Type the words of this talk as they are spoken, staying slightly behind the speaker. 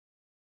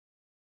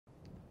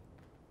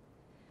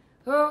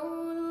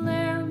Oh, the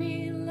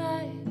Laramie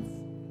lights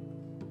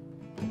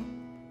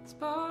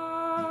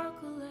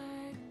sparkle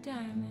like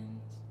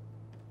diamonds,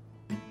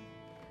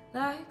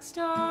 like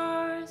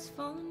stars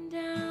falling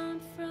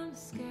down from the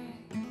sky,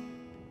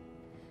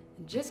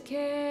 and just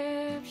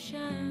kept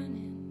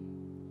shining.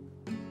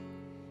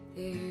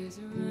 There's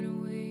a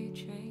runaway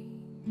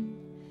train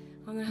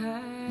on the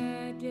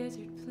high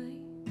desert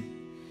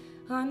plain,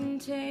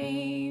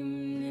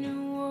 untamed, and it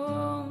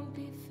won't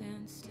be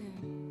fenced in.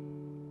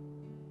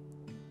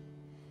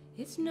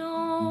 It's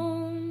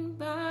known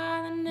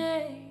by the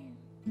name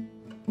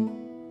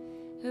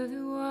of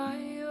the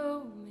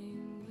Wyoming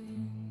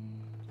wind.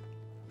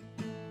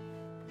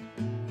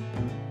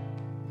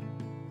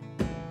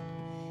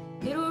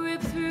 It'll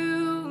rip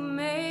through a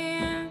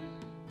man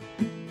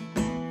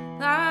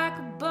like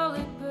a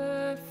bullet,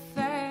 but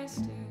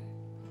faster,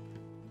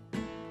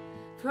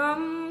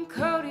 from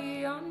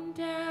Cody on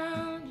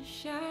down to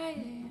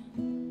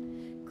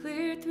Cheyenne,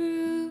 clear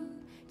through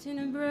to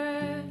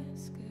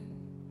Nebraska.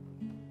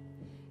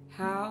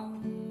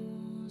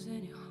 Howls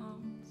and it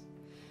haunts,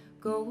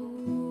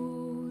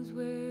 goes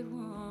where it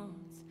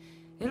wants.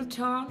 It'll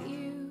taunt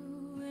you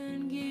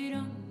and get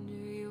under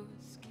your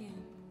skin.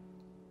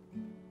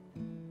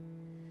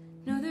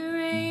 No, there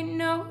ain't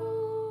no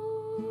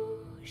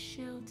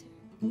shelter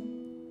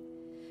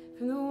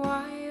from the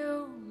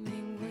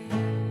Wyoming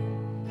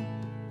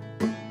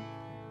wind.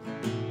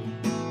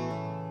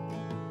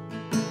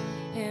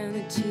 And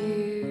the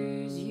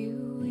tears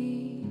you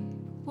weep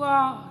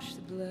wash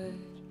the blood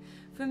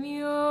from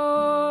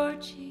your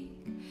cheek.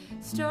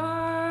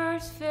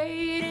 Stars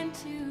fade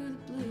into the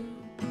blue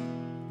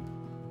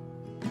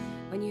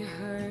when you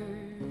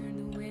heard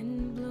the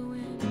wind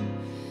blowing.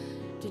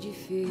 Did you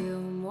feel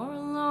more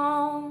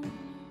alone?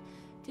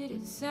 Did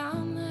it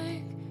sound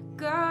like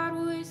God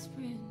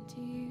whispering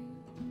to you?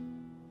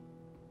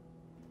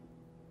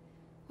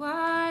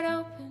 Wide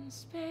open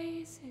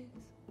spaces,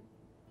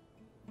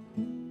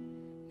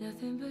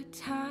 nothing but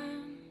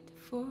time to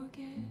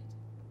forget.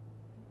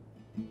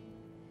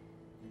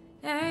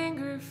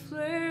 Anger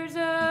flares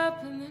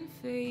up and then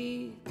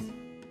fades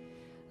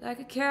like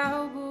a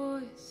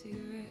cowboy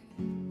cigarette.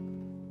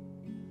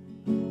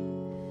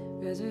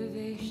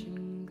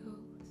 Reservation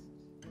ghosts,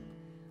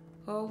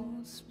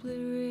 old split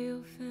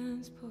rail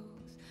fence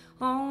posts,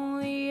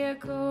 only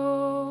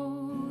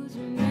echoes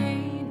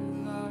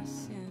remain of our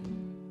sin.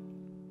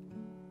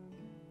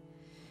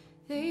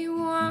 They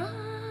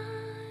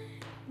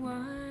whine,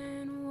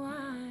 whine,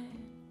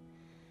 whine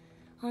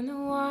on the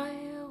wire